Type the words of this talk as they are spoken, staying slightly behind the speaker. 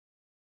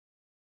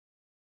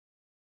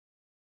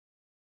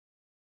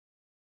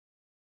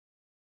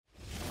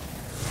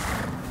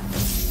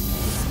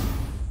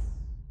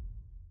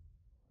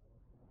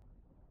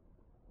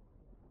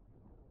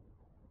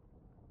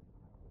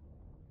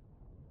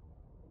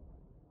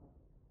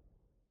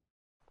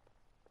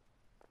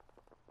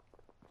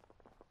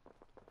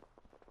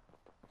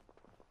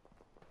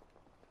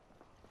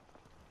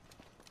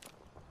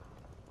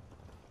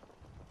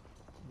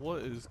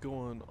What is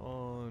going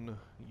on,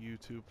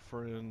 YouTube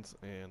friends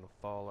and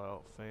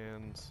Fallout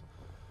fans?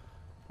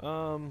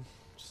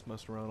 Just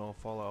messing around on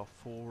Fallout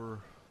 4.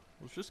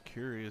 Was just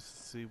curious to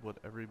see what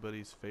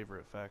everybody's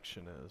favorite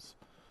faction is.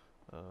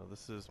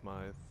 This is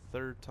my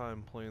third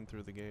time playing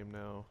through the game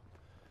now.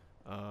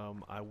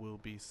 I will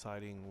be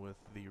siding with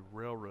the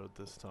Railroad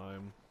this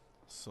time,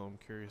 so I'm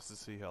curious to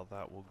see how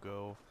that will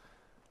go.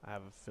 I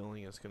have a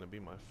feeling it's going to be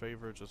my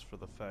favorite just for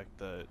the fact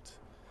that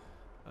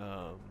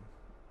um,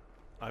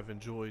 I've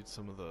enjoyed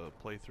some of the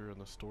playthrough and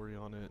the story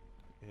on it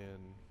in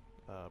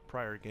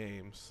prior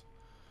games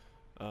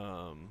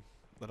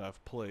that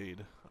I've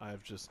played.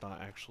 I've just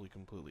not actually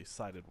completely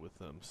sided with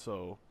them,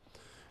 so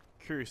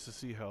curious to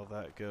see how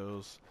that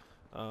goes.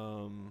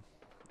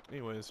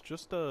 Anyways,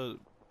 just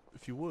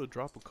if you would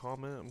drop a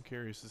comment. I'm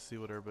curious to see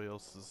what everybody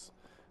else's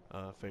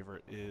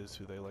favorite is,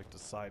 who they like to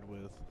side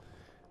with,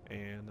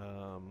 and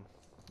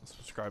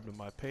subscribe to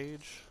my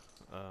page.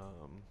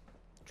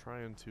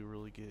 Trying to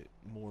really get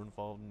more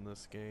involved in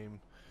this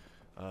game,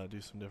 do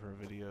some different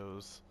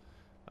videos,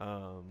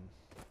 um,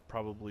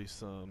 probably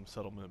some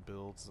settlement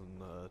builds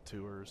and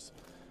tours.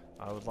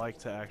 I would like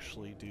to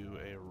actually do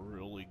a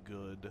really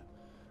good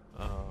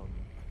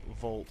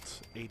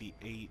Vault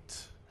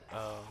 88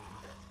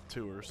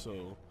 tour,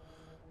 so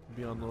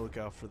be on the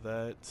lookout for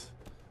that.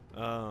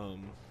 Other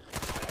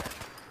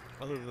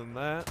than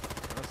that,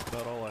 that's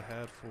about all I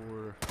had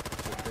for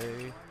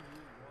today.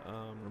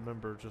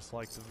 Remember, just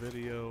like the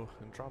video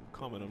and drop a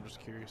comment. I'm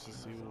just curious to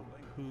see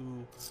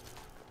who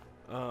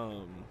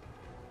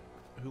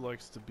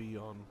likes to be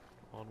on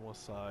what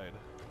side,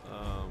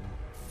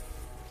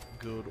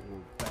 good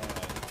or bad.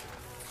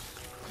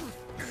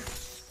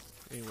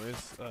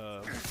 Anyways,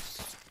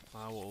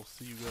 I will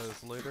see you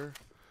guys later.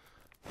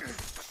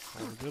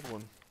 Have a good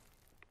one.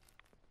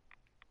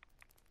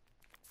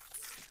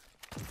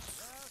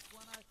 Just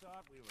when I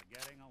thought we were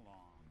getting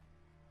along.